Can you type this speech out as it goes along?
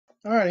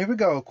All right, here we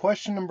go.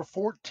 Question number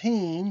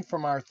 14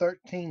 from our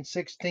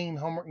 13-16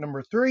 homework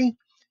number 3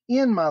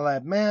 in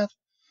MyLab Math.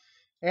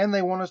 And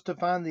they want us to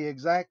find the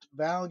exact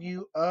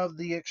value of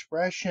the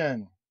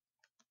expression.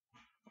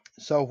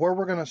 So where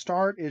we're going to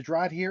start is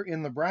right here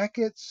in the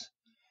brackets.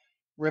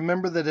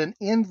 Remember that an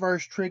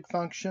inverse trig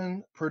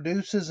function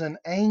produces an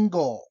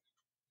angle.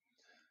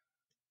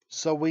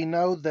 So we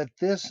know that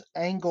this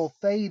angle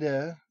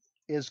theta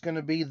is going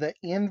to be the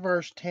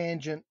inverse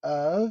tangent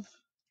of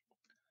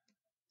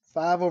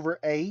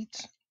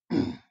 5/8.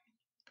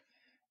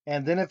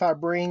 And then if I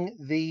bring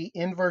the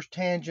inverse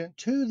tangent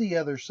to the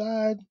other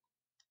side,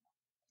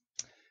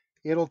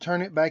 it'll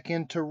turn it back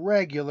into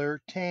regular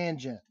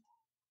tangent.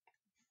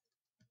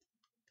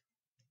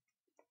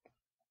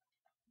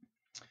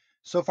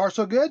 So far,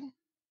 so good?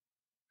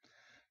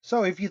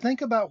 So if you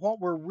think about what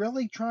we're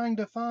really trying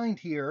to find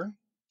here,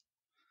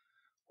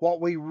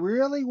 what we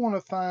really want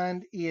to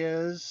find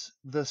is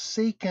the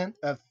secant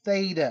of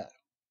theta,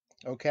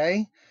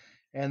 okay?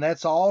 And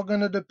that's all going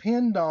to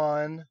depend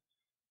on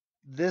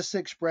this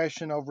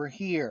expression over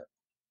here.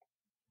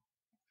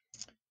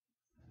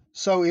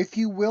 So if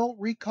you will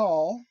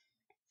recall,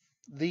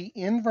 the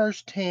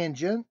inverse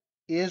tangent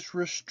is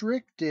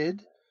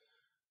restricted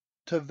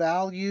to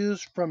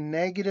values from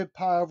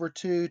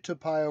 -pi/2 to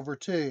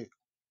pi/2.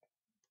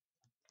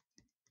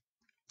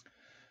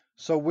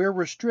 So we're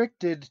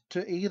restricted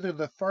to either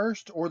the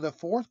first or the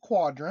fourth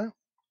quadrant,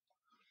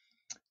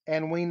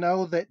 and we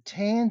know that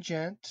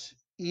tangent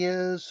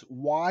is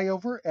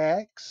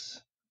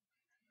y/x.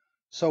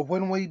 So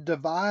when we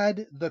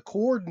divide the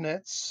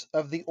coordinates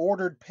of the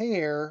ordered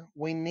pair,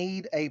 we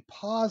need a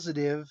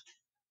positive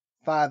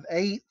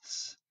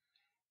 5/8,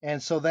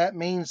 and so that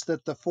means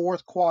that the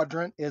fourth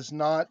quadrant is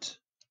not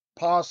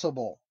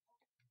possible,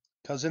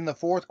 because in the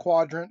fourth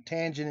quadrant,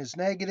 tangent is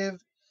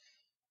negative.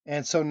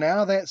 And so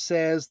now that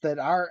says that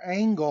our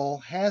angle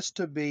has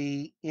to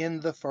be in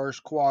the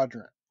first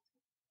quadrant.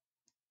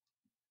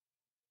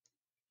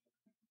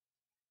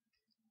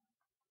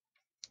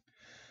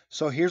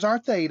 So here's our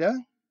theta,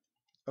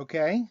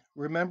 okay?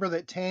 Remember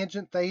that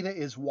tangent theta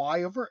is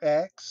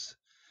y/x.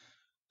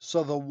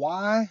 So the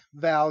y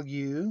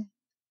value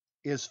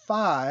is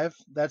 5,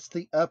 that's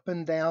the up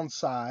and down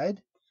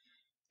side.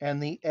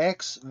 And the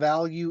x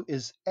value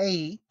is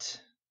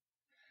 8.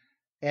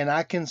 And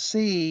I can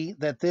see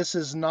that this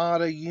is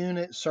not a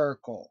unit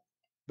circle,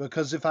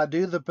 because if I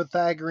do the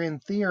Pythagorean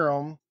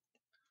theorem,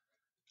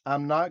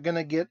 I'm not going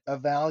to get a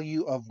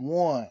value of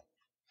 1.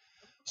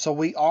 So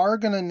we are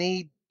going to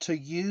need to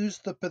use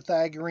the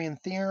Pythagorean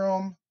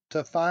theorem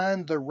to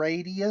find the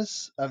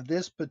radius of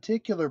this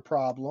particular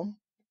problem.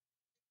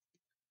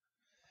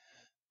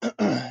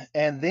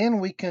 And then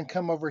we can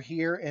come over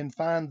here and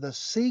find the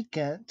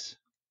secant.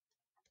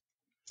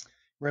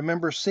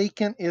 Remember,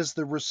 secant is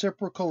the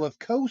reciprocal of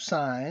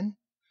cosine.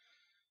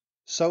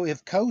 So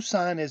if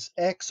cosine is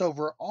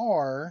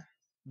x/r,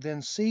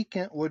 then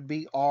secant would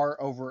be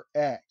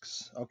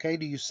r/x. Okay,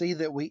 do you see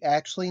that we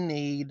actually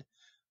need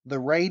the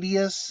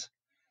radius,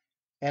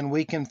 and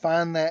we can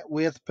find that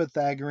with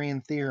Pythagorean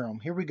theorem.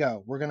 Here we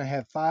go. We're going to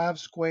have 5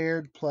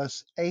 squared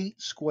plus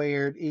 8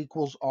 squared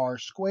equals r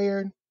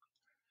squared.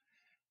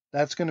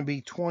 That's going to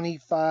be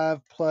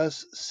 25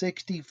 plus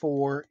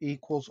 64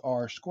 equals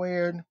r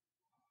squared.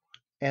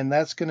 And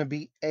that's going to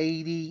be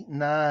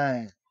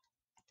 89.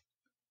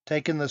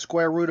 Taking the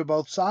square root of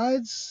both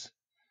sides,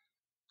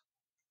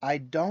 I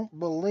don't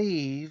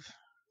believe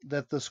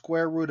that the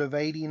square root of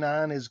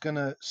 89 is going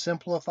to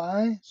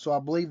simplify. So I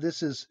believe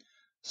this is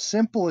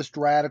simplest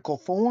radical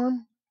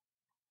form.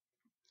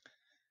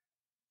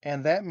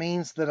 And that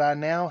means that I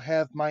now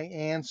have my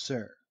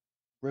answer.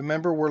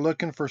 Remember, we're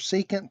looking for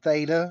secant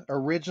theta,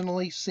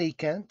 originally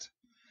secant,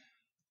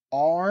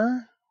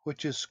 r,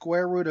 which is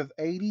square root of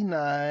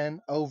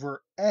 89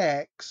 over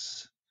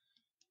x,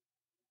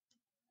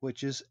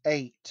 which is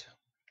 8.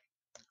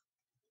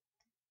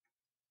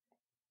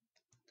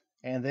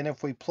 And then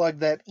if we plug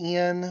that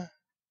in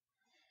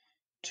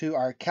to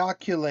our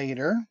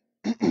calculator,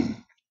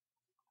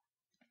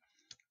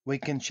 we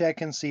can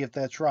check and see if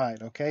that's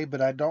right, okay? But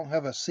I don't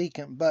have a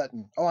secant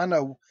button. Oh, I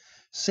know.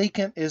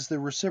 Secant is the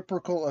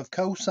reciprocal of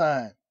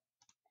cosine.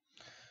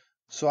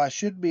 So I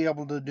should be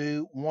able to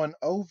do 1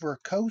 over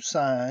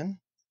cosine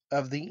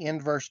of the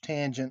inverse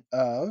tangent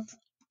of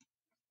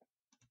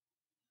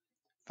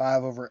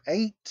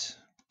 5/8.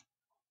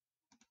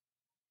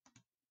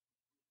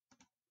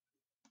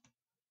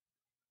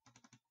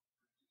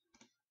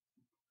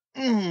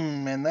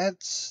 And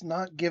that's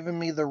not giving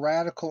me the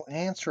radical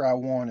answer I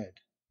wanted.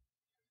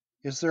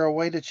 Is there a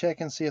way to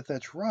check and see if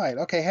that's right?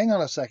 Okay, hang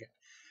on a second.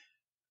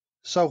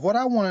 So what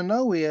I want to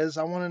know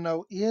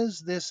is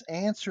this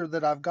answer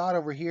that I've got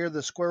over here,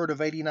 the square root of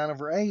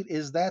 89/8,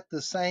 is that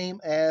the same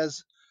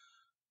as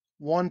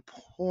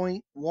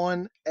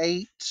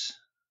 1.18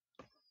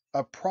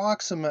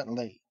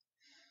 approximately?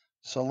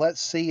 So let's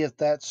see if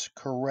that's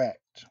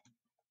correct.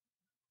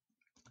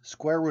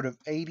 Square root of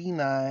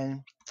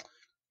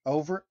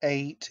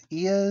 89/8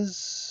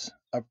 is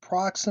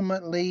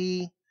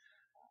approximately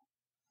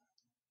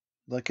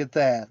Look at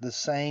that, the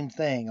same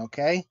thing,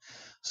 okay?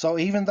 So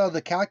even though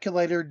the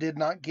calculator did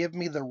not give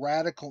me the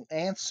radical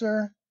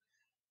answer,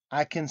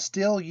 I can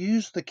still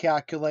use the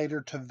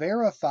calculator to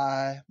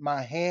verify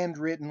my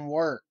handwritten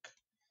work.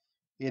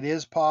 It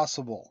is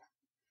possible.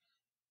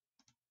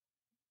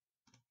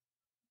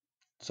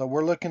 So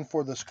we're looking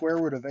for the square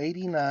root of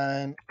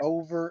 89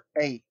 over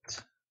 8.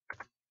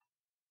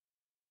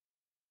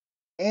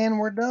 And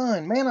we're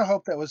done. Man, I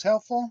hope that was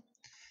helpful.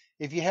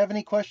 If you have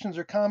any questions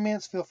or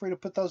comments, feel free to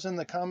put those in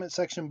the comment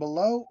section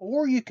below,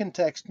 or you can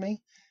text me.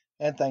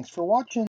 And thanks for watching.